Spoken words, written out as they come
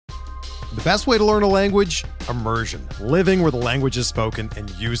The best way to learn a language? Immersion. Living where the language is spoken and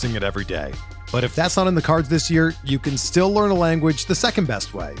using it every day. But if that's not in the cards this year, you can still learn a language the second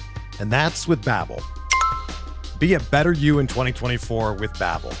best way, and that's with Babbel. Be a better you in 2024 with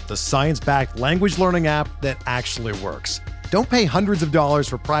Babbel, the science-backed language learning app that actually works. Don't pay hundreds of dollars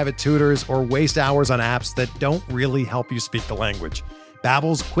for private tutors or waste hours on apps that don't really help you speak the language.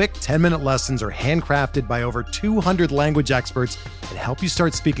 Babbel's quick 10-minute lessons are handcrafted by over 200 language experts and help you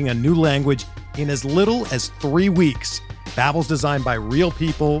start speaking a new language in as little as 3 weeks. Babbel's designed by real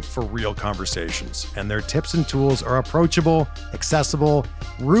people for real conversations, and their tips and tools are approachable, accessible,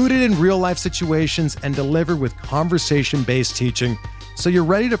 rooted in real-life situations, and delivered with conversation-based teaching, so you're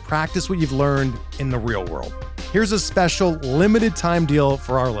ready to practice what you've learned in the real world. Here's a special limited-time deal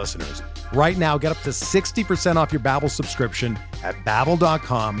for our listeners. Right now, get up to 60% off your Babbel subscription at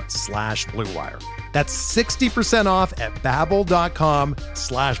babbel.com/Blue Wire. That's 60% off at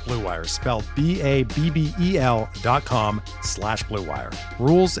babbel.com/Blue Wire, spelled BABBEL.com/Blue Wire.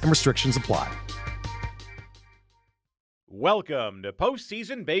 Rules and restrictions apply. Welcome to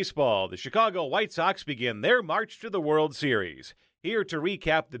postseason baseball. The Chicago White Sox begin their march to the World Series. Here to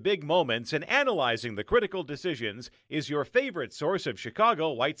recap the big moments and analyzing the critical decisions is your favorite source of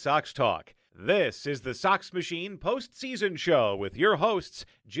Chicago White Sox talk. This is the Sox Machine postseason show with your hosts,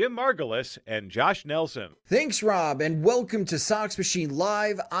 Jim Margalus and Josh Nelson. Thanks, Rob, and welcome to Sox Machine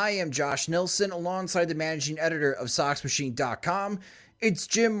Live. I am Josh Nelson, alongside the managing editor of SoxMachine.com. It's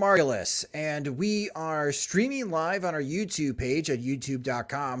Jim Margalus, and we are streaming live on our YouTube page at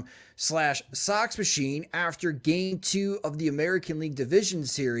youtube.com/SoxMachine after Game 2 of the American League Division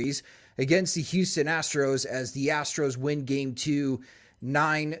Series against the Houston Astros, as the Astros win Game 2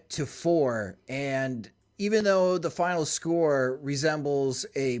 9-4. And even though the final score resembles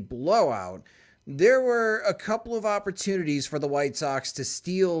a blowout, there were a couple of opportunities for the White Sox to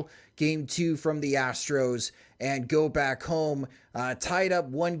steal Game 2 from the Astros and go back home, tied up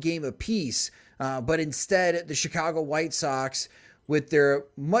one game apiece. But instead, the Chicago White Sox, with their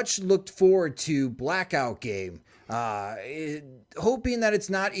much looked forward to blackout game, hoping that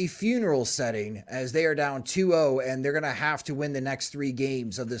it's not a funeral setting, as they are down 2-0 and they're going to have to win the next 3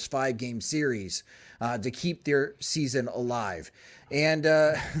 games of this 5-game series to keep their season alive. And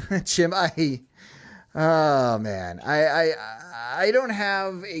Jim, I don't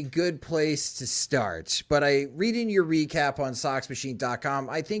have a good place to start, but reading your recap on SoxMachine.com,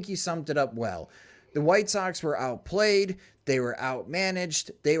 I think you summed it up well. The White Sox were outplayed, they were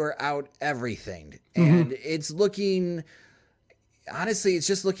outmanaged, they were out everything. And it's looking, honestly, it's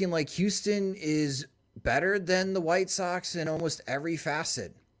just looking like Houston is better than the White Sox in almost every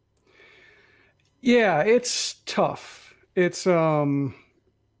facet. Yeah, it's tough. It's the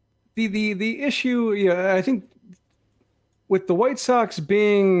issue, yeah, I think with the White Sox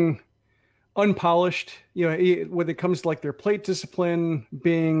being unpolished, when it comes to like their plate discipline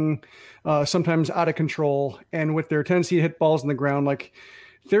being sometimes out of control, and with their tendency to hit balls in the ground, like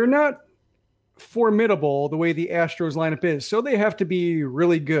they're not formidable the way the Astros lineup is. So they have to be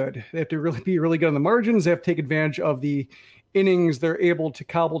really good. They have to really be really good on the margins. They have to take advantage of the innings they're able to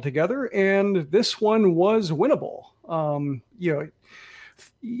cobble together. And this one was winnable.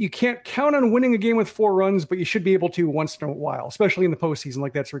 You can't count on winning a game with 4 runs, but you should be able to once in a while, especially in the postseason,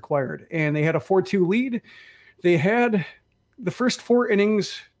 like that's required. And they had a 4-2 lead. They had the first 4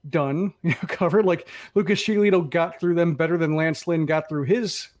 innings done, covered. Like Lucas Giolito got through them better than Lance Lynn got through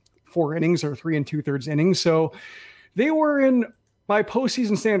his 4 innings, or 3 2/3 innings. So they were in, by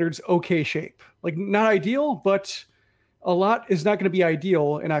postseason standards, okay shape. Like not ideal, but a lot is not going to be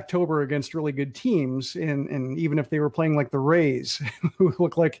ideal in October against really good teams. And even if they were playing like the Rays, who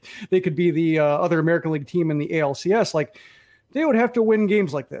look like they could be the other American League team in the ALCS, like they would have to win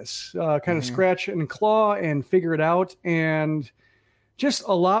games like this, kind of scratch and claw and figure it out. And just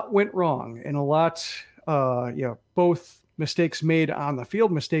a lot went wrong, and a lot, both mistakes made on the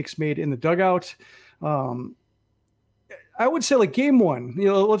field, mistakes made in the dugout. I would say like game 1,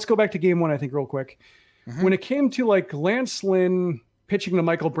 let's go back to game 1, I think, real quick. When it came to like Lance Lynn pitching to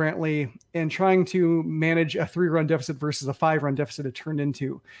Michael Brantley and trying to manage a 3-run deficit versus a 5-run deficit it turned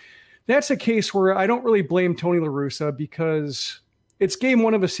into, that's a case where I don't really blame Tony La Russa, because it's game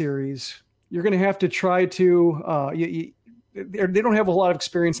 1 of a series. You're going to have to try to, they don't have a lot of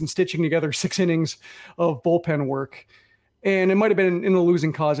experience in stitching together 6 innings of bullpen work. And it might've been in a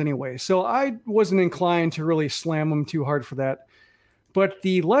losing cause anyway. So I wasn't inclined to really slam them too hard for that. But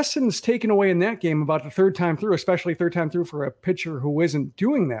the lessons taken away in that game about the third time through, especially third time through for a pitcher who isn't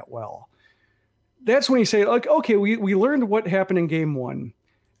doing that well, that's when you say, like, okay, we learned what happened in game 1.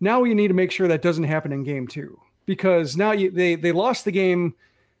 Now you need to make sure that doesn't happen in game 2, because now they lost the game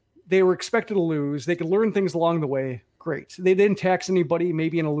they were expected to lose. They could learn things along the way. Great. They didn't tax anybody,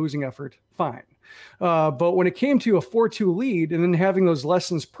 maybe in a losing effort. Fine. But when it came to a 4-2 lead and then having those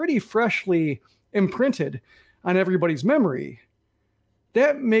lessons pretty freshly imprinted on everybody's memory,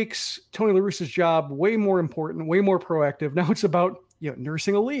 that makes Tony La Russa's job way more important, way more proactive. Now it's about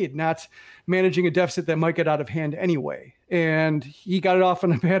nursing a lead, not managing a deficit that might get out of hand anyway. And he got it off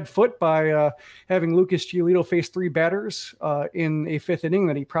on a bad foot by having Lucas Giolito face 3 batters in a 5th inning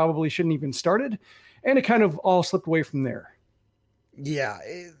that he probably shouldn't even started. And it kind of all slipped away from there. Yeah.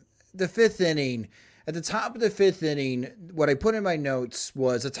 The 5th inning, at the top of the 5th inning, what I put in my notes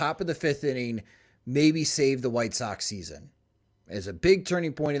was the top of the 5th inning maybe saved the White Sox season. As a big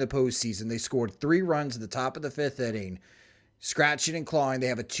turning point in the postseason, they scored 3 runs at the top of the 5th inning, scratching and clawing. They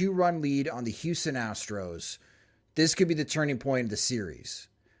have a 2-run lead on the Houston Astros. This could be the turning point of the series.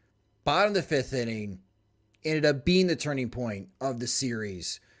 Bottom of the 5th inning ended up being the turning point of the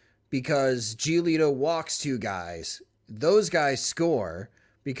series because Giolito walks 2 guys. Those guys score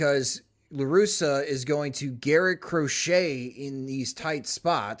because La Russa is going to Garrett Crochet in these tight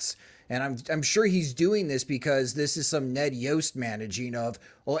spots. And I'm sure he's doing this because this is some Ned Yost managing of,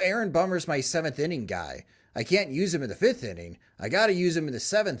 well, Aaron Bummer's my 7th inning guy. I can't use him in the 5th inning. I got to use him in the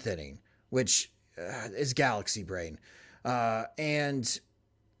 7th inning, which is galaxy brain. And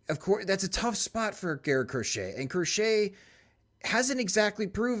of course, that's a tough spot for Garrett Crochet. And Crochet hasn't exactly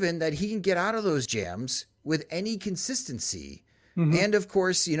proven that he can get out of those jams with any consistency. Mm-hmm. And of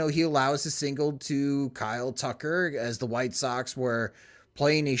course, he allows a single to Kyle Tucker as the White Sox were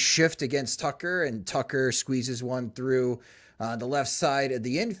playing a shift against Tucker, and Tucker squeezes one through the left side of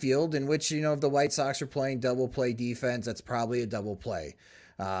the infield, in which, if the White Sox are playing double play defense, that's probably a double play.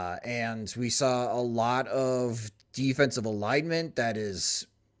 And we saw a lot of defensive alignment that is,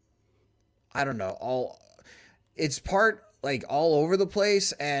 I don't know, it's part like all over the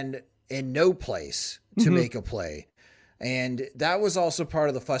place and in no place to make a play. And that was also part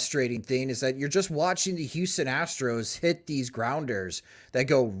of the frustrating thing, is that you're just watching the Houston Astros hit these grounders that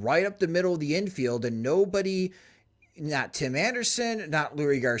go right up the middle of the infield, and nobody, not Tim Anderson, not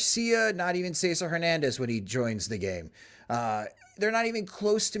Luis Garcia, not even Cesar Hernandez when he joins the game. They're not even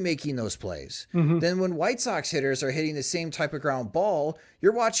close to making those plays. Mm-hmm. Then when White Sox hitters are hitting the same type of ground ball,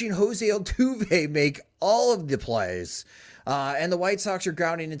 you're watching Jose Altuve make all of the plays. And the White Sox are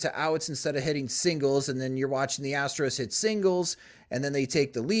grounding into outs instead of hitting singles. And then you're watching the Astros hit singles, and then they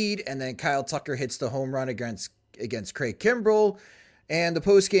take the lead. And then Kyle Tucker hits the home run against Craig Kimbrell. And the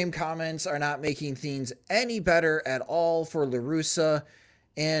post-game comments are not making things any better at all for La Russa.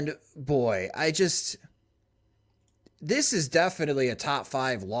 And boy, this is definitely a top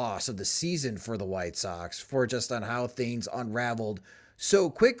 5 loss of the season for the White Sox, for just on how things unraveled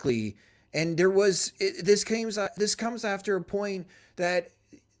so quickly. And this comes after a point that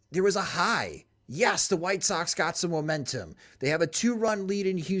there was a high. Yes, the White Sox got some momentum. They have a 2-run lead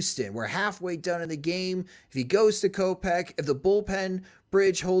in Houston. We're halfway done in the game. If he goes to Kopech, if the bullpen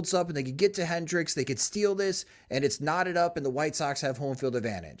bridge holds up and they could get to Hendricks, they could steal this, and it's knotted up and the White Sox have home field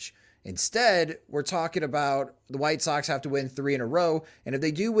advantage. Instead, we're talking about the White Sox have to win 3 in a row, and if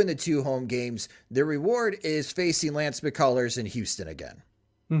they do win the 2 home games, their reward is facing Lance McCullers in Houston again.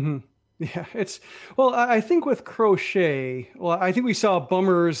 Mm-hmm. Yeah, I think with Crochet, I think we saw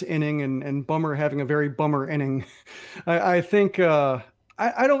Bummer's inning and Bummer having a very Bummer inning. I think I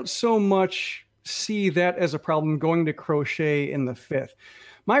don't so much see that as a problem going to Crochet in the 5th.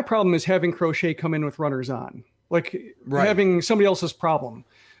 My problem is having Crochet come in with runners on, having somebody else's problem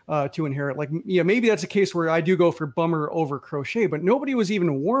to inherit. Maybe that's a case where I do go for Bummer over Crochet, but nobody was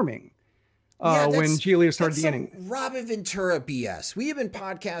even warming. When Giolito started the inning. Robin Ventura BS. We have been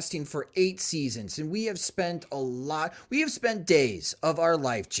podcasting for 8 seasons, and we have spent days of our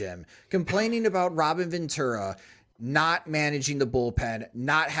life, Jim, complaining about Robin Ventura not managing the bullpen,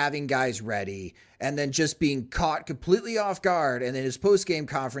 not having guys ready, and then just being caught completely off guard. And then his post-game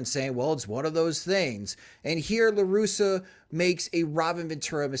conference saying, well, it's one of those things. And here La Russa makes a Robin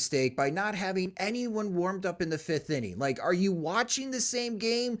Ventura mistake by not having anyone warmed up in the 5th inning. Are you watching the same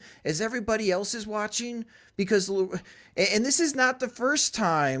game as everybody else is watching? Because, and this is not the first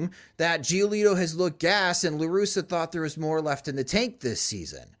time that Giolito has looked gas and La Russa thought there was more left in the tank this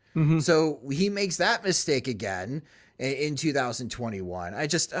season. Mm-hmm. So he makes that mistake again in 2021.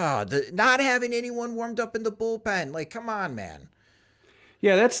 Not having anyone warmed up in the bullpen. Come on, man.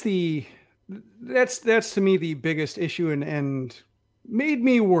 Yeah, that's to me the biggest issue and made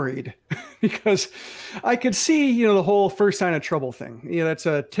me worried because I could see, the whole first sign of trouble thing. That's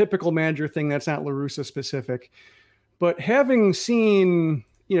a typical manager thing. That's not La Russa specific. But having seen,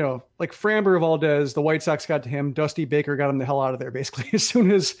 like Framber Valdez, the White Sox got to him. Dusty Baker got him the hell out of there, basically, as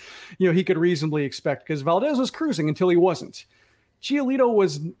soon as, he could reasonably expect, because Valdez was cruising until he wasn't.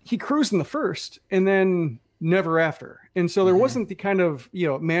 Giolito he cruised in the first and then never after. And so there wasn't the kind of,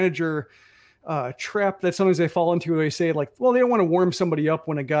 manager trap that sometimes they fall into where they say, like, well, they don't want to warm somebody up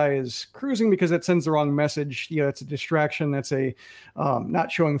when a guy is cruising because that sends the wrong message. It's a distraction. That's a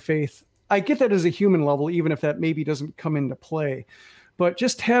not showing faith. I get that as a human level, even if that maybe doesn't come into play. But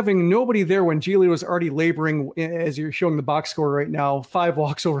just having nobody there when Giolito was already laboring, as you're showing the box score right now, 5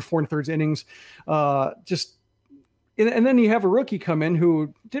 walks over 4 1/3 innings, and then you have a rookie come in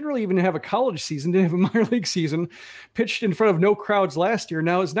who didn't really even have a college season, didn't have a minor league season, pitched in front of no crowds last year,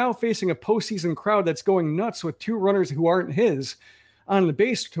 is now facing a postseason crowd that's going nuts with 2 runners who aren't his on the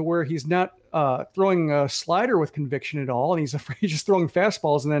base, to where he's not throwing a slider with conviction at all, and he's afraid just throwing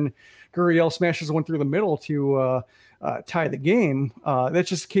fastballs, and then Gurriel smashes one through the middle to tie the game. That's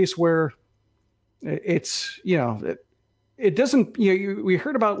just a case where it's, it doesn't, we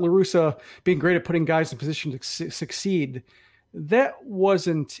heard about La Russa being great at putting guys in position to succeed. That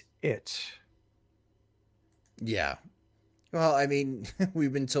wasn't it. Yeah. Well, I mean,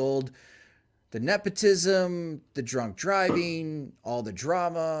 we've been told the nepotism, the drunk driving, all the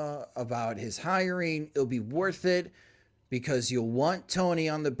drama about his hiring, it'll be worth it because you'll want Tony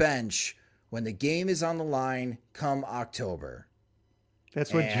on the bench when the game is on the line come October.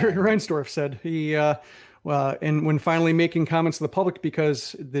 That's what Jerry Reinsdorf said. He, and when finally making comments to the public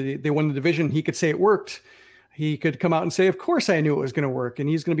because they won the division, he could say it worked. He could come out and say, of course I knew it was going to work. And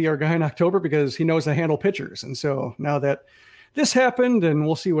he's going to be our guy in October because he knows how to handle pitchers. And so now that this happened, and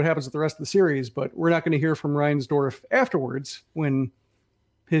we'll see what happens with the rest of the series, but we're not going to hear from Reinsdorf afterwards when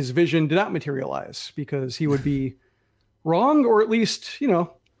his vision did not materialize, because he would be wrong, or at least,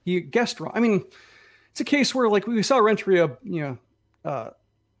 he guessed wrong. I mean, it's a case where, like, we saw Renteria, kind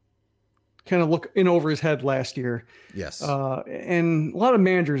of look in over his head last year. Yes. And a lot of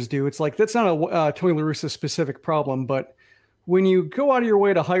managers do. It's like, that's not a Tony La Russa specific problem, but when you go out of your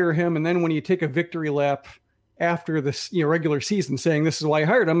way to hire him, and then when you take a victory lap after this, regular season saying this is why I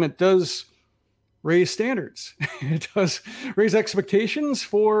hired him, it does raise standards. It does raise expectations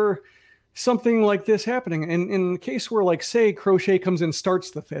for something like this happening. And in the case where, like, say Crochet comes in,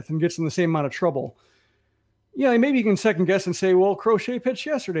 starts the 5th and gets in the same amount of trouble, maybe you can second guess and say, well, Crochet pitched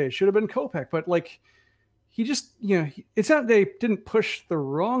yesterday, it should have been Kopech. But, like, he just, it's not they didn't push the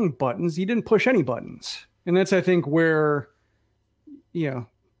wrong buttons. He didn't push any buttons. And that's, I think, where, the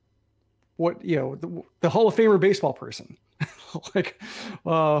Hall of Famer baseball person, like,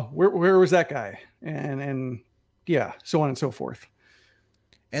 where was that guy? And so on and so forth.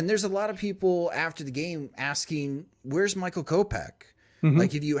 And there's a lot of people after the game asking, where's Michael Kopech? Mm-hmm.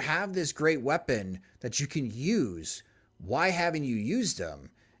 Like, if you have this great weapon that you can use, why haven't you used them?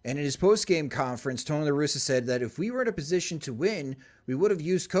 And in his post-game conference, Tony La Russa said that if we were in a position to win, we would have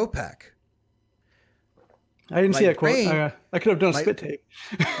used Kopech. I didn't see that quote. I could have done a spit take.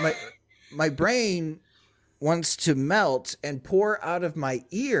 My brain wants to melt and pour out of my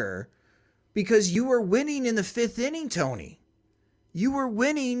ear because you were winning in the 5th inning, Tony. You were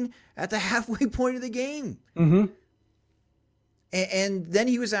winning at the halfway point of the game. Mm-hmm. And then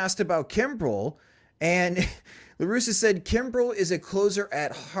he was asked about Kimbrel, and La Russa said Kimbrel is a closer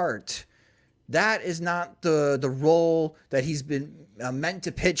at heart. That is not the role that he's been meant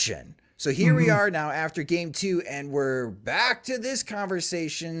to pitch in. So here we are now after game 2, and we're back to this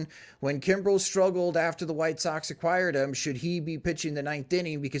conversation when Kimbrel struggled after the White Sox acquired him. Should he be pitching the 9th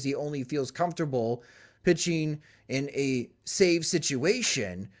inning because he only feels comfortable pitching in a save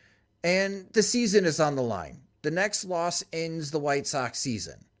situation? And the season is on the line. The next loss ends the White Sox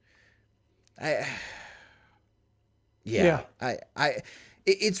season.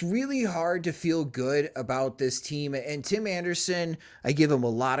 It's really hard to feel good about this team. And Tim Anderson, I give him a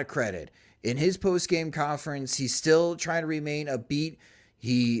lot of credit. In his post-game conference, he's still trying to remain upbeat.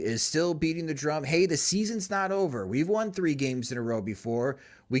 He is still beating the drum. Hey, the season's not over. We've won 3 games in a row before.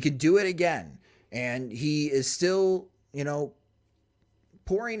 We can do it again. And he is still,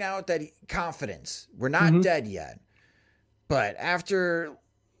 pouring out that confidence. We're not dead yet. But after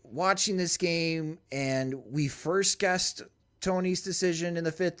watching this game, and we first guessed Tony's decision in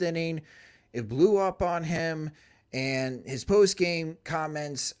the 5th inning, it blew up on him, and his post-game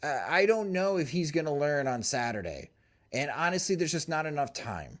comments, I don't know if he's going to learn on Saturday. And honestly, there's just not enough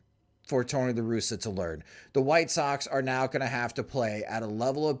time for Tony La Russa to learn. The White Sox are now going to have to play at a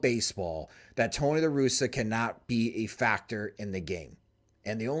level of baseball that Tony La Russa cannot be a factor in the game.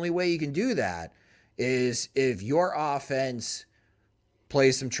 And the only way you can do that is if your offense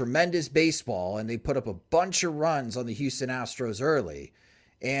plays some tremendous baseball and they put up a bunch of runs on the Houston Astros early,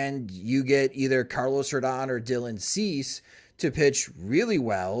 and you get either Carlos Rodon or Dylan Cease to pitch really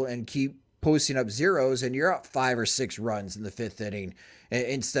well and keep posting up zeros, and you're up 5 or 6 runs in the 5th inning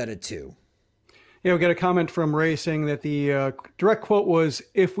instead of 2. Yeah, we got a comment from Ray saying that the direct quote was,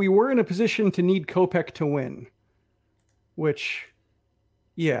 "If we were in a position to need Kopech to win," which,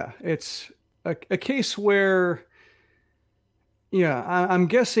 yeah, it's a case where, yeah, I'm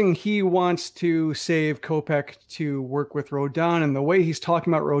guessing he wants to save Kopech to work with Rodon, and the way he's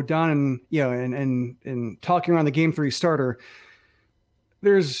talking about Rodon and talking around the Game 3 starter,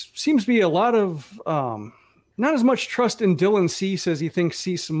 seems to be a lot of not as much trust in Dylan Cease as he thinks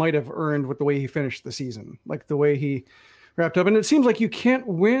Cease might have earned with the way he finished the season, like the way he wrapped up. And it seems like you can't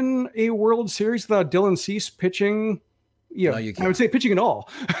win a World Series without Dylan Cease pitching. Yeah, no, I would say pitching at all.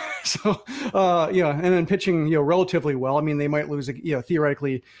 So, and then pitching, relatively well. I mean, they might lose,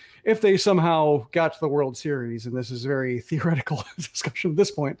 theoretically, if they somehow got to the World Series, and this is very theoretical discussion at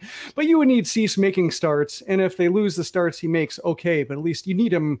this point, but you would need Cease making starts. And if they lose the starts he makes, okay, but at least you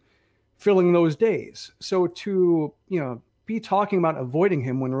need him filling those days. So to, be talking about avoiding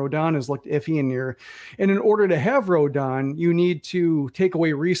him when Rodon has looked iffy and in order to have Rodon, you need to take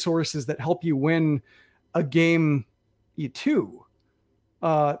away resources that help you win a game 2.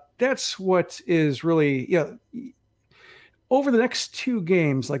 That's what is really, over the next 2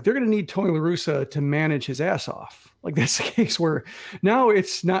 games, like they're going to need Tony La Russa to manage his ass off. Like that's the case where now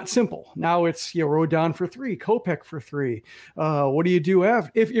it's not simple. Now it's, Rodon for 3, Kopech for 3. What do you do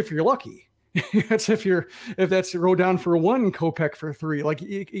if you're lucky? That's if that's Rodon for 1, Kopech for 3, like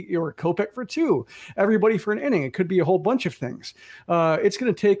or Kopech for 2, everybody for an inning. It could be a whole bunch of things. It's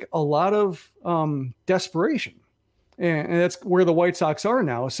going to take a lot of desperation. And that's where the White Sox are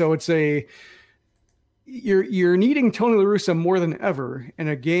now. So it's you're needing Tony La Russa more than ever in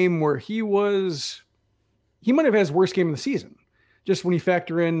a game where he might have had his worst game of the season. Just when you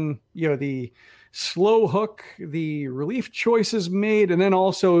factor in, the slow hook, the relief choices made, and then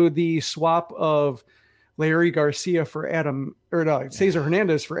also the swap of Larry Garcia for Cesar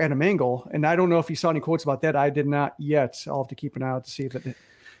Hernandez for Adam Engel. And I don't know if you saw any quotes about that. I did not yet. I'll have to keep an eye out to see if it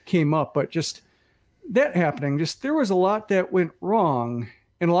came up, but just that happening, there was a lot that went wrong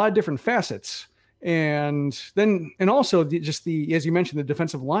in a lot of different facets. And also as you mentioned, the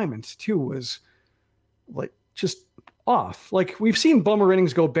defensive alignment too was like just off. Like we've seen bummer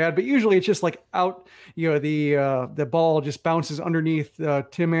innings go bad, but usually it's just like out, the ball just bounces underneath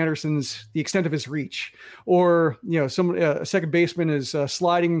Tim Anderson's, the extent of his reach, or, a second baseman is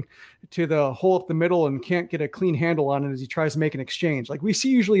sliding to the hole up the middle and can't get a clean handle on it as he tries to make an exchange. Like we see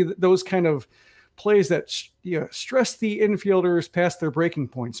usually those kind of plays that stress the infielders past their breaking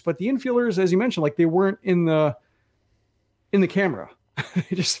points, but the infielders, as you mentioned, like they weren't in the camera.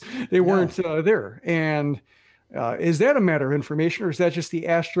 they weren't there. And is that a matter of information, or is that just the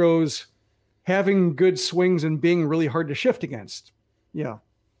Astros having good swings and being really hard to shift against?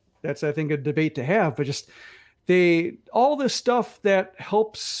 That's, I think, a debate to have, but just all this stuff that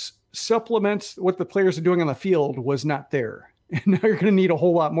helps supplement what the players are doing on the field was not there. And now you're going to need a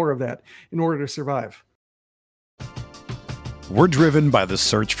whole lot more of that in order to survive. We're driven by the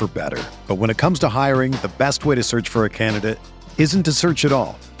search for better. But when it comes to hiring, the best way to search for a candidate isn't to search at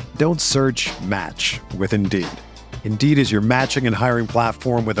all. Don't search, match with Indeed. Indeed is your matching and hiring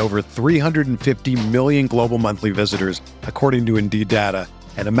platform with over 350 million global monthly visitors, according to Indeed data,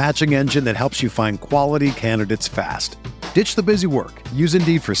 and a matching engine that helps you find quality candidates fast. Ditch the busy work. Use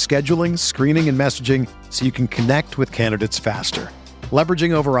Indeed for scheduling, screening, and messaging so you can connect with candidates faster.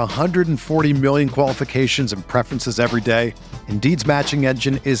 Leveraging over 140 million qualifications and preferences every day, Indeed's matching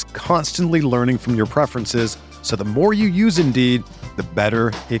engine is constantly learning from your preferences, so the more you use Indeed, the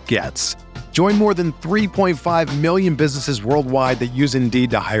better it gets. Join more than 3.5 million businesses worldwide that use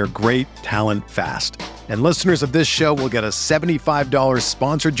Indeed to hire great talent fast. And listeners of this show will get a $75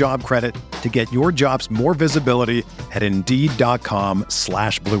 sponsored job credit to get your jobs more visibility at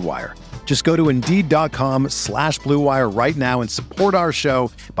Indeed.com/Blue Wire. Just go to Indeed.com/Blue Wire right now and support our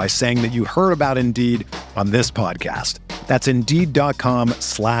show by saying that you heard about Indeed on this podcast. That's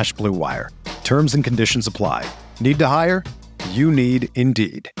Indeed.com/Blue Wire. Terms and conditions apply. Need to hire? You need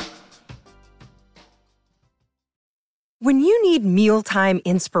Indeed. When you need mealtime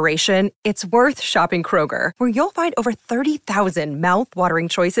inspiration, it's worth shopping Kroger, where you'll find over 30,000 mouth-watering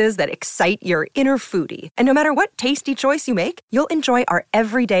choices that excite your inner foodie. And no matter what tasty choice you make, you'll enjoy our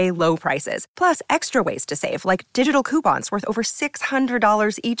everyday low prices, plus extra ways to save, like digital coupons worth over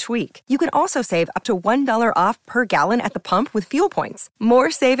 $600 each week. You can also save up to $1 off per gallon at the pump with fuel points.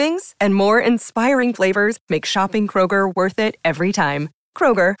 More savings and more inspiring flavors make shopping Kroger worth it every time.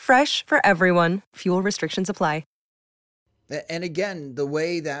 Kroger, fresh for everyone. Fuel restrictions apply. And again, the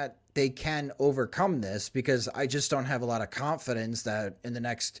way that they can overcome this, because I just don't have a lot of confidence that in the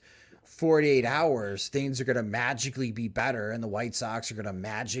next 48 hours, things are going to magically be better and the White Sox are going to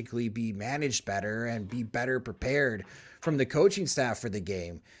magically be managed better and be better prepared from the coaching staff for the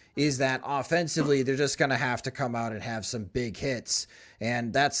game, is that offensively, they're just going to have to come out and have some big hits.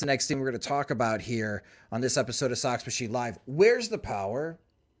 And that's the next thing we're going to talk about here on this episode of Sox Machine Live. Where's the power?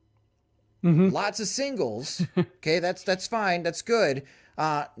 Lots of singles. Okay, that's fine. That's good.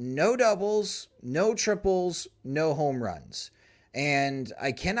 No doubles, no triples, no home runs. And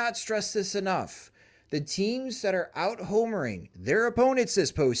I cannot stress this enough. The teams that are out homering their opponents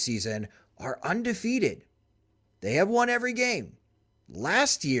this postseason are undefeated. They have won every game.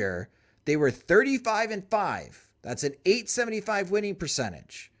 Last year, they were 35-5. That's an .875 winning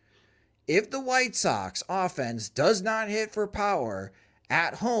percentage. If the White Sox offense does not hit for power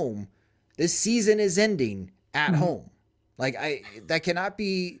at home, this season is ending at home. That cannot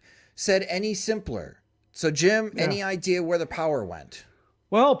be said any simpler. So, Jim, any idea where the power went?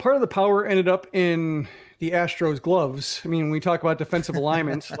 Well, part of the power ended up in the Astros gloves. I mean, when we talk about defensive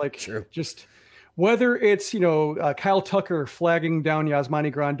alignment, True. Just whether it's, Kyle Tucker flagging down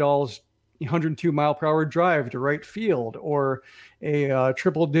Yasmani Grandal's 102-mile-per-hour drive to right field, or a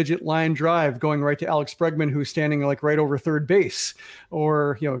triple-digit line drive going right to Alex Bregman, who's standing right over third base,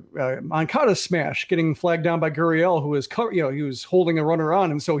 or Moncada's smash getting flagged down by Gurriel, who was he was holding a runner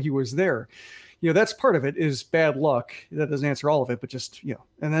on, and so he was there. That's part of it, is bad luck. That doesn't answer all of it, but just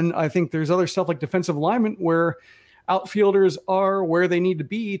And then I think there's other stuff like defensive alignment where outfielders are where they need to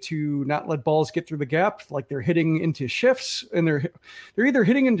be to not let balls get through the gap. Like they're hitting into shifts, and they're either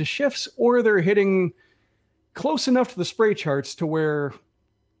hitting into shifts or they're hitting close enough to the spray charts to where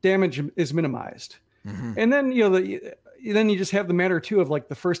damage is minimized. And then, then you just have the matter too of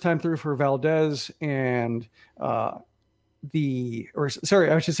the first time through for Valdez and, the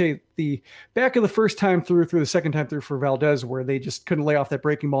back of the first time through the second time through for Valdez, where they just couldn't lay off that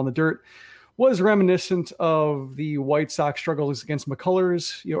breaking ball in the dirt, was reminiscent of the White Sox struggles against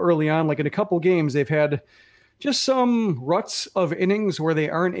McCullers. Early on, in a couple games, they've had just some ruts of innings where they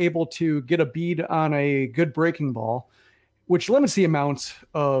aren't able to get a bead on a good breaking ball, which limits the amount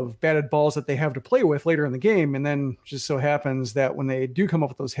of batted balls that they have to play with later in the game. And then just so happens that when they do come up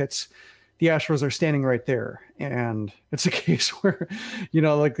with those hits, the Astros are standing right there. And it's a case where,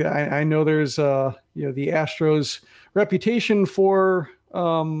 I know there's, the Astros reputation for,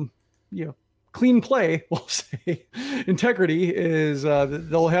 clean play, we'll say, integrity is,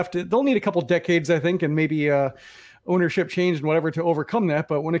 they'll need a couple decades, I think, and maybe ownership change and whatever to overcome that.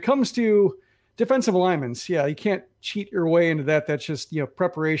 But when it comes to defensive alignments, you can't cheat your way into that. That's just,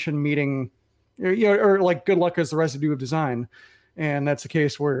 preparation meeting, or good luck as the residue of design. And that's a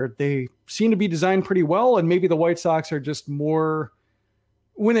case where they seem to be designed pretty well. And maybe the White Sox are just more,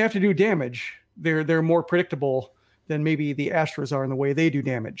 when they have to do damage, they're more predictable than maybe the Astros are in the way they do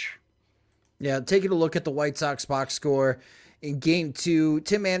damage. Yeah, taking a look at the White Sox box score in Game 2,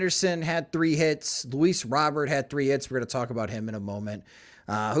 Tim Anderson had 3 hits. Luis Robert had 3 hits. We're going to talk about him in a moment.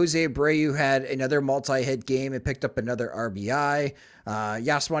 Jose Abreu had another multi-hit game and picked up another RBI.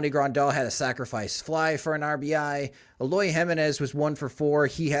 Yasmani Grandal had a sacrifice fly for an RBI. Eloy Jimenez was 1 for 4.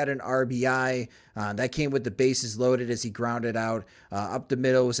 He had an RBI. That came with the bases loaded as he grounded out. Up the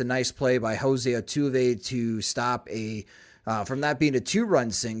middle was a nice play by Jose Altuve to stop from that being a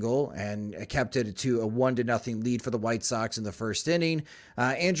 2-run single, and kept it to a 1-0 lead for the White Sox in the first inning.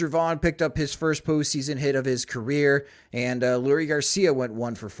 Andrew Vaughn picked up his first postseason hit of his career, and Lurie Garcia went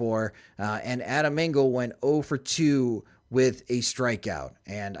 1 for 4, and Adam Engel went 0 for 2 with a strikeout.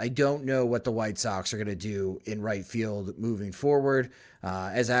 And I don't know what the White Sox are going to do in right field moving forward,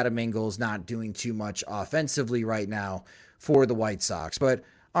 as Adam Engel's not doing too much offensively right now for the White Sox. But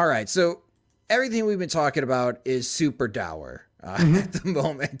all right, so everything we've been talking about is super dour at the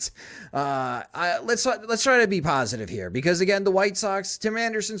moment. Let's try to be positive here, because again, the White Sox, Tim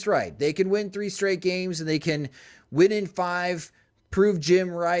Anderson's right. They can win 3 straight games, and they can win in 5, prove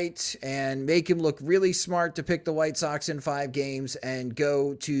Jim right, and make him look really smart to pick the White Sox in 5 games and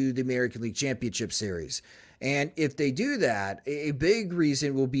go to the American League Championship Series. And if they do that, a big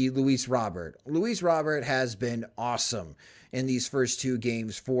reason will be Luis Robert. Luis Robert has been awesome in these first 2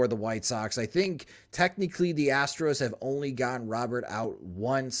 games for the White Sox. I think technically the Astros have only gotten Robert out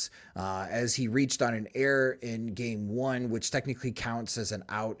once, as he reached on an error in Game 1, which technically counts as an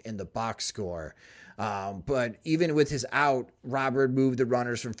out in the box score. But even with his out, Robert moved the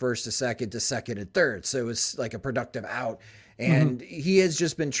runners from first to second and third. So it was like a productive out. And he has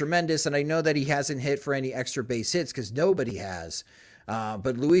just been tremendous. And I know that he hasn't hit for any extra base hits because nobody has.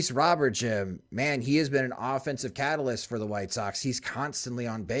 But Luis Robert, Jim, man, he has been an offensive catalyst for the White Sox. He's constantly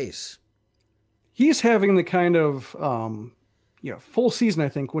on base. He's having the kind of full season, I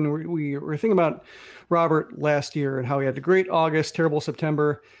think, when we were thinking about Robert last year and how he had a great August, terrible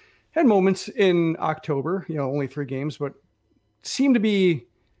September, had moments in October, only 3 games, but seemed to be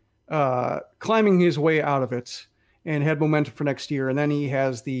climbing his way out of it and had momentum for next year. And then he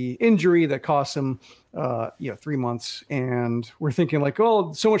has the injury that cost him 3 months. And we're thinking like,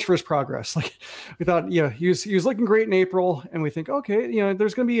 oh, so much for his progress. Like we thought, he was looking great in April. And we think, okay,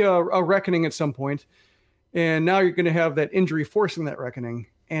 there's going to be a reckoning at some point. And now you're going to have that injury forcing that reckoning.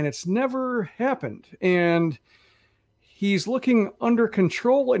 And it's never happened. And he's looking under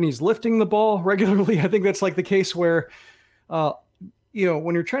control and he's lifting the ball regularly. I think that's like the case where,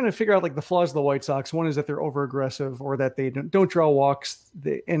 when you're trying to figure out like the flaws of the White Sox, one is that they're over aggressive or that they don't draw walks.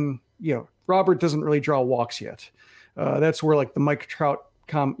 Robert doesn't really draw walks yet. That's where like the Mike Trout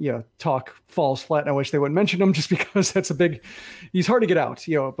talk falls flat. And I wish they wouldn't mention him just because he's hard to get out,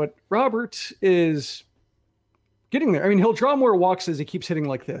 but Robert is getting there. I mean, he'll draw more walks as he keeps hitting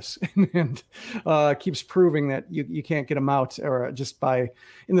like this and keeps proving that you can't get him out or just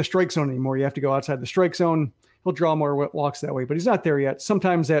in the strike zone anymore. You have to go outside the strike zone. He'll draw more walks that way, but he's not there yet.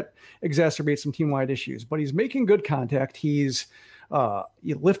 Sometimes that exacerbates some team-wide issues, but he's making good contact. He's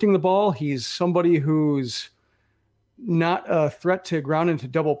lifting the ball. He's somebody who's not a threat to ground into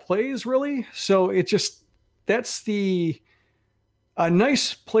double plays, really. So that's a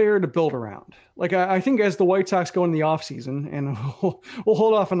nice player to build around. Like I think as the White Sox go in the offseason, and we'll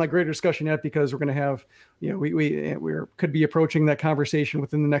hold off on the greater discussion yet because we're going to have, we could be approaching that conversation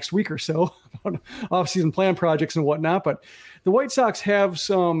within the next week or so about offseason plan projects and whatnot. But the White Sox have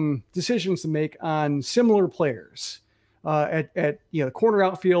some decisions to make on similar players at the corner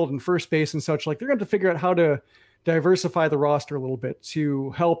outfield and first base and such. Like they're going to have to figure out how to diversify the roster a little bit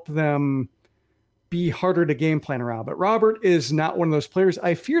to help them be harder to game plan around. But Robert is not one of those players.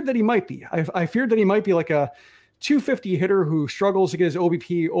 I feared that he might be. I feared that he might be like a 250 hitter who struggles to get his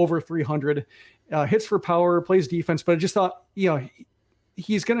OBP over 300, hits for power, plays defense, but I just thought,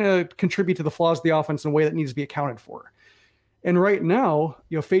 he's going to contribute to the flaws of the offense in a way that needs to be accounted for. And right now,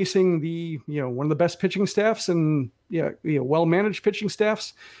 facing the, one of the best pitching staffs and well-managed pitching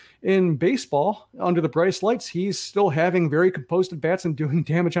staffs in baseball under the brightest lights, he's still having very composed at bats and doing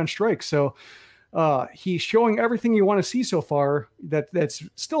damage on strikes. So he's showing everything you want to see so far that's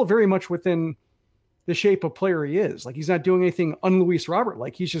still very much within the shape of player he is. Like he's not doing anything un-Luis Robert.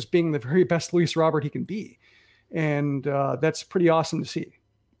 Like he's just being the very best Luis Robert he can be. And that's pretty awesome to see.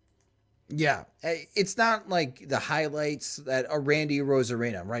 Yeah. It's not like the highlights that a Randy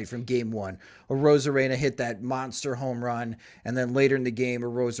Arozarena, right, from game 1. Arozarena hit that monster home run. And then later in the game,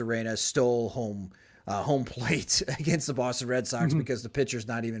 Arozarena stole home plate against the Boston Red Sox because the pitcher's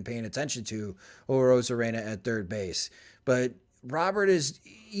not even paying attention to Arozarena at third base. But Robert is,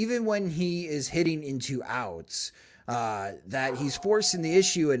 even when he is hitting into outs, that he's forcing the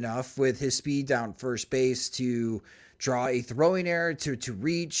issue enough with his speed down first base to draw a throwing error to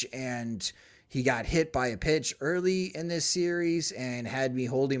reach. And he got hit by a pitch early in this series and had me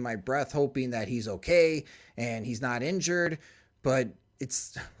holding my breath, hoping that he's okay and he's not injured. But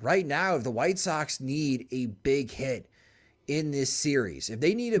it's right now, if the White Sox need a big hit in this series, if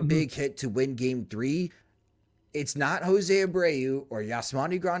they need a big hit to win game 3, it's not Jose Abreu or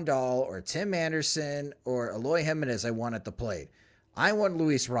Yasmani Grandal or Tim Anderson or Eloy Jimenez I want at the plate. I want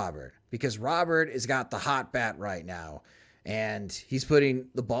Luis Robert because Robert has got the hot bat right now and he's putting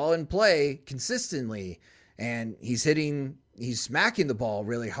the ball in play consistently and he's smacking the ball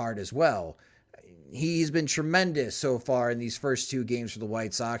really hard as well. He's been tremendous so far in these first 2 games for the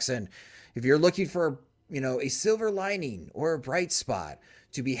White Sox. And if you're looking for, a silver lining or a bright spot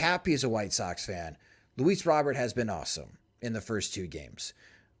to be happy as a White Sox fan, Luis Robert has been awesome in the first 2 games.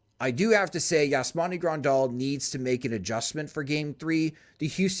 I do have to say Yasmani Grandal needs to make an adjustment for game 3. The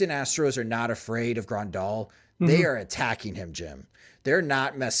Houston Astros are not afraid of Grandal. They are attacking him, Jim. They're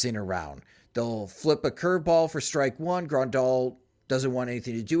not messing around. They'll flip a curveball for strike 1. Grandal doesn't want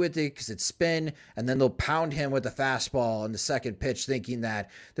anything to do with it because it's spin, and then they'll pound him with the fastball on the second pitch thinking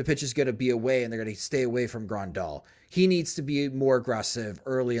that the pitch is going to be away and they're going to stay away from Grandal. He needs to be more aggressive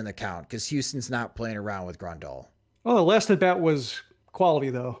early in the count because Houston's not playing around with Grandal. Oh, the last at bat was quality,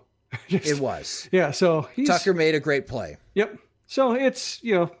 though. It was. Yeah, so Tucker made a great play. Yep. So it's,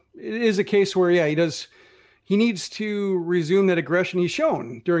 it is a case where, he needs to resume that aggression he's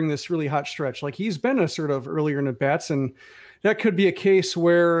shown during this really hot stretch. Like he's been assertive earlier in at bats, and that could be a case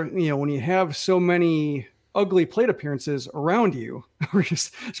where, when you have so many ugly plate appearances around you,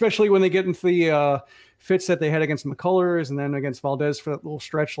 especially when they get into the fits that they had against McCullers and then against Valdez for that little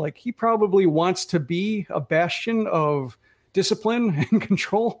stretch. Like, he probably wants to be a bastion of discipline and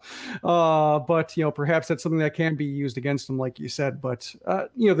control. But, perhaps that's something that can be used against him, like you said. But,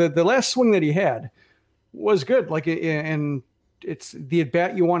 the last swing that he had was good. Like, and it's the at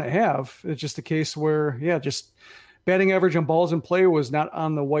bat you want to have. It's just a case where, just batting average on balls in play was not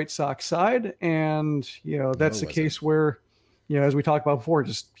on the White Sox side. And, that's the case where, as we talked about before,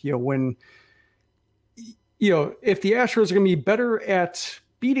 just, when, if the Astros are going to be better at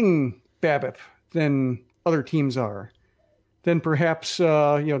beating BABIP than other teams are, then perhaps,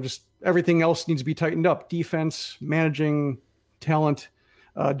 just everything else needs to be tightened up. Defense, managing, talent,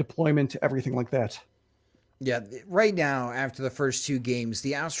 deployment, everything like that. Yeah, right now, after the first 2 games,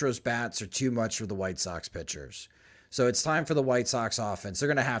 the Astros bats are too much for the White Sox pitchers. So it's time for the White Sox offense. They're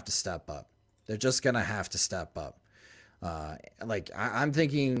going to have to step up. They're just going to have to step up. I'm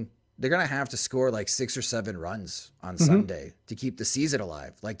thinking they're going to have to score like 6 or 7 runs on Sunday to keep the season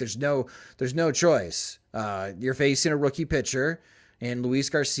alive. Like, there's no choice. You're facing a rookie pitcher and Luis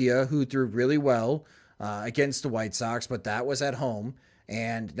Garcia, who threw really well against the White Sox, but that was at home.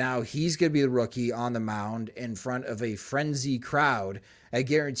 And now he's going to be the rookie on the mound in front of a frenzy crowd at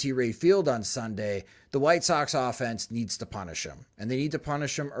Guarantee Rate Field on Sunday. The White Sox offense needs to punish him, and they need to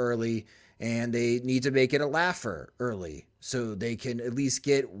punish him early, and they need to make it a laugher early so they can at least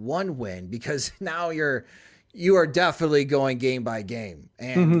get 1 win, because now you are definitely going game by game.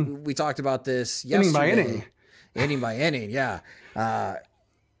 And we talked about this yesterday. Inning by inning. Yeah.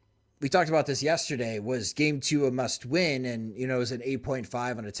 We talked about this yesterday. Was game 2 a must win? And, it was an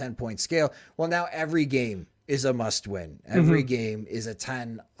 8.5 on a 10-point scale. Well, now every game is a must win. Every game is a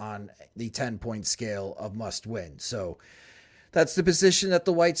 10 on the 10-point scale of must win. So that's the position that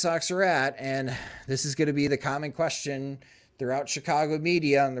the White Sox are at. And this is going to be the common question throughout Chicago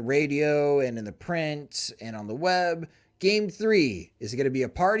media, on the radio and in the print and on the web. Game 3, is it going to be a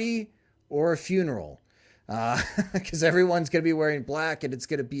party or a funeral? Because everyone's going to be wearing black and it's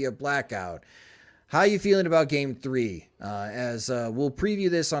going to be a blackout. How are you feeling about game 3? As we'll preview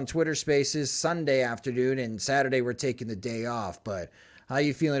this on Twitter Spaces Sunday afternoon, and Saturday we're taking the day off. But how are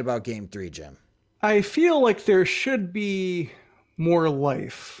you feeling about game 3, Jim? I feel like there should be more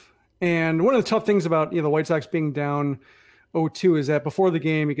life. And one of the tough things about the White Sox being down 0-2 is that before the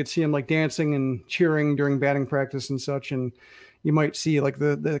game you could see them like dancing and cheering during batting practice and such. And you might see like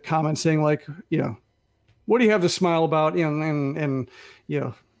the comments saying like, what do you have to smile about? And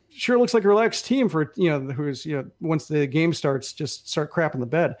sure looks like a relaxed team for, who's, once the game starts, just start crapping the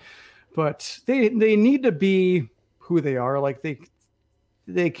bed. But they need to be who they are. Like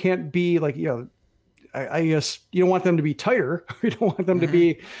they can't be like, I guess you don't want them to be tighter. You don't want them to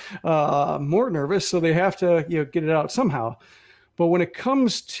be more nervous. So they have to, get it out somehow. But when it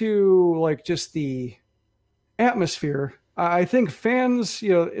comes to like just the atmosphere, I think fans,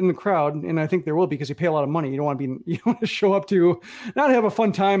 in the crowd, and I think there will be because you pay a lot of money. You want to show up to not have a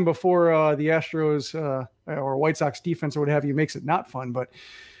fun time before the Astros or White Sox defense or what have you makes it not fun. But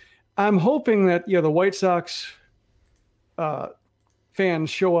I'm hoping that the White Sox fans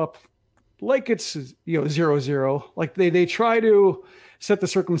show up like it's 0-0. Like they try to set the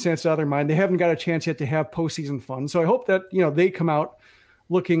circumstance out of their mind. They haven't got a chance yet to have postseason fun. So I hope that they come out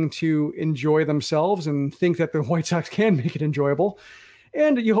looking to enjoy themselves and think that the White Sox can make it enjoyable.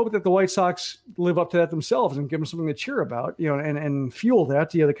 And you hope that the White Sox live up to that themselves and give them something to cheer about, and fuel that,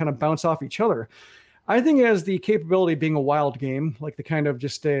 to kind of bounce off each other. I think it has the capability of being a wild game, like the kind of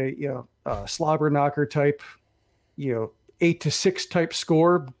just a slobber knocker type, 8-6 type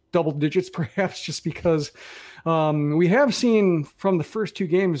score, double digits perhaps, just because we have seen from the first 2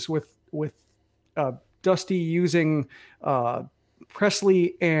 games with Dusty using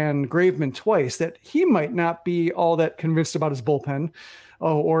Presley and Graveman twice that he might not be all that convinced about his bullpen,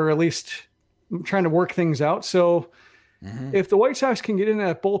 or at least trying to work things out. So if the White Sox can get in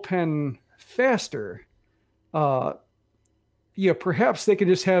that bullpen faster, perhaps they could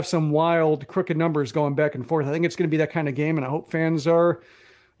just have some wild, crooked numbers going back and forth. I think it's going to be that kind of game, and I hope fans are,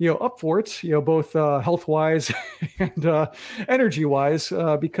 up for it, both health-wise and energy-wise,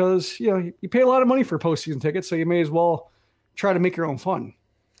 because, you pay a lot of money for postseason tickets, so you may as well try to make your own fun.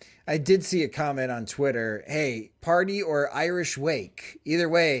 I did see a comment on Twitter, hey, party or Irish wake. Either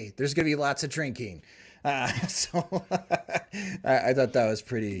way, there's going to be lots of drinking. So I thought that was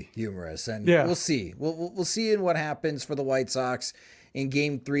pretty humorous. And we'll see. We'll see in what happens for the White Sox in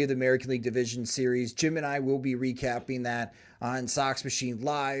Game 3 of the American League Division Series. Jim and I will be recapping that on Sox Machine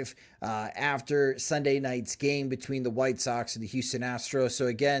Live. after Sunday night's game between the White Sox and the Houston Astros. So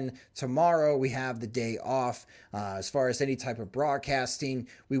again, tomorrow we have the day off. As far as any type of broadcasting,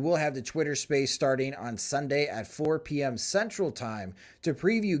 we will have the Twitter space starting on Sunday at 4 p.m. Central Time to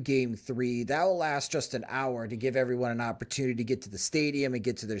preview Game 3. That will last just an hour to give everyone an opportunity to get to the stadium and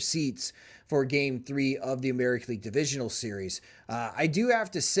get to their seats for Game 3 of the American League Divisional Series. I do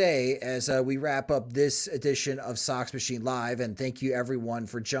have to say, as we wrap up this edition of Sox Machine Live, and thank you everyone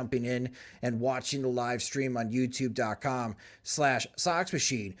for jumping in and watching the live stream on youtube.com/Sox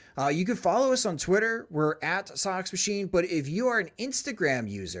Machine. You can follow us on Twitter. We're at Sox Machine. But if you are an Instagram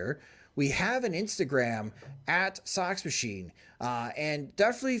user, we have an Instagram at Sox Machine. And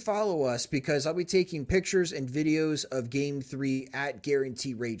definitely follow us because I'll be taking pictures and videos of Game 3 at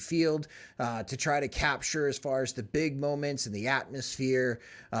Guarantee Rate Field to try to capture as far as the big moments and the atmosphere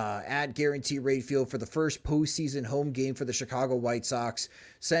at Guarantee Rate Field for the first postseason home game for the Chicago White Sox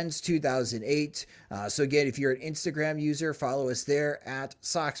since 2008. So again, if you're an Instagram user, follow us there at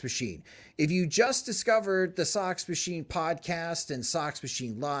Sox Machine. If you just discovered the Sox Machine podcast and Sox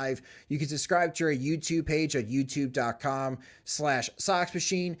Machine Live, you can subscribe to our YouTube page at youtube.com/Sox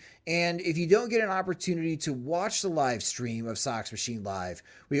Machine. And if you don't get an opportunity to watch the live stream of Sox Machine Live,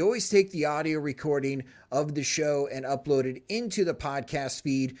 we always take the audio recording of the show and upload it into the podcast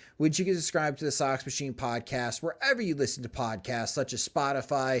feed, which you can subscribe to the Sox Machine podcast wherever you listen to podcasts, such as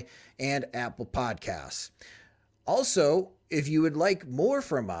Spotify and Apple Podcasts. Also, if you would like more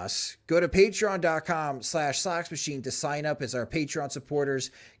from us, go to patreon.com/Sox Machine to sign up as our Patreon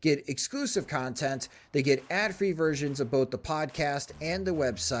supporters get exclusive content. They get ad-free versions of both the podcast and the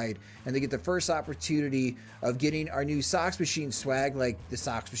website, and they get the first opportunity of getting our new Sox Machine swag, like the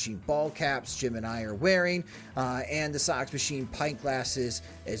Sox Machine ball caps Jim and I are wearing, and the Sox Machine pint glasses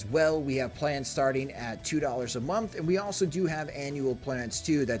as well. We have plans starting at $2 a month, and we also do have annual plans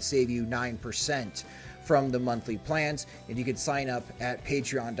too that save you 9% from the monthly plans, and you can sign up at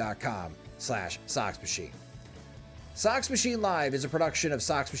patreon.com/Sox Machine. Sox Machine Live is a production of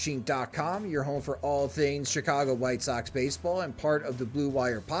SoxMachine.com, your home for all things Chicago White Sox baseball and part of the Blue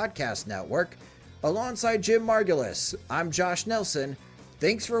Wire Podcast Network. Alongside Jim Margulis, I'm Josh Nelson.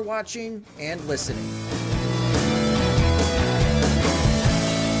 Thanks for watching and listening.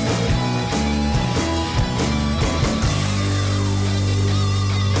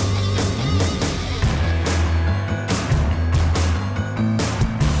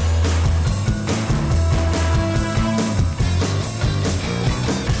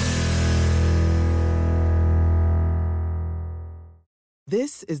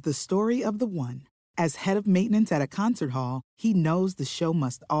 This is the story of the one. As head of maintenance at a concert hall, he knows the show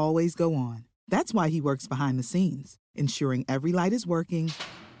must always go on. That's why he works behind the scenes, ensuring every light is working,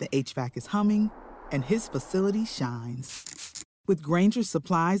 the HVAC is humming, and his facility shines. With Grainger's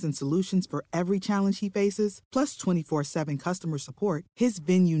supplies and solutions for every challenge he faces, plus 24/7 customer support, his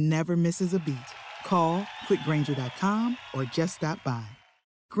venue never misses a beat. Call quickgrainger.com or just stop by.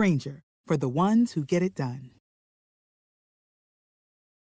 Grainger, for the ones who get it done.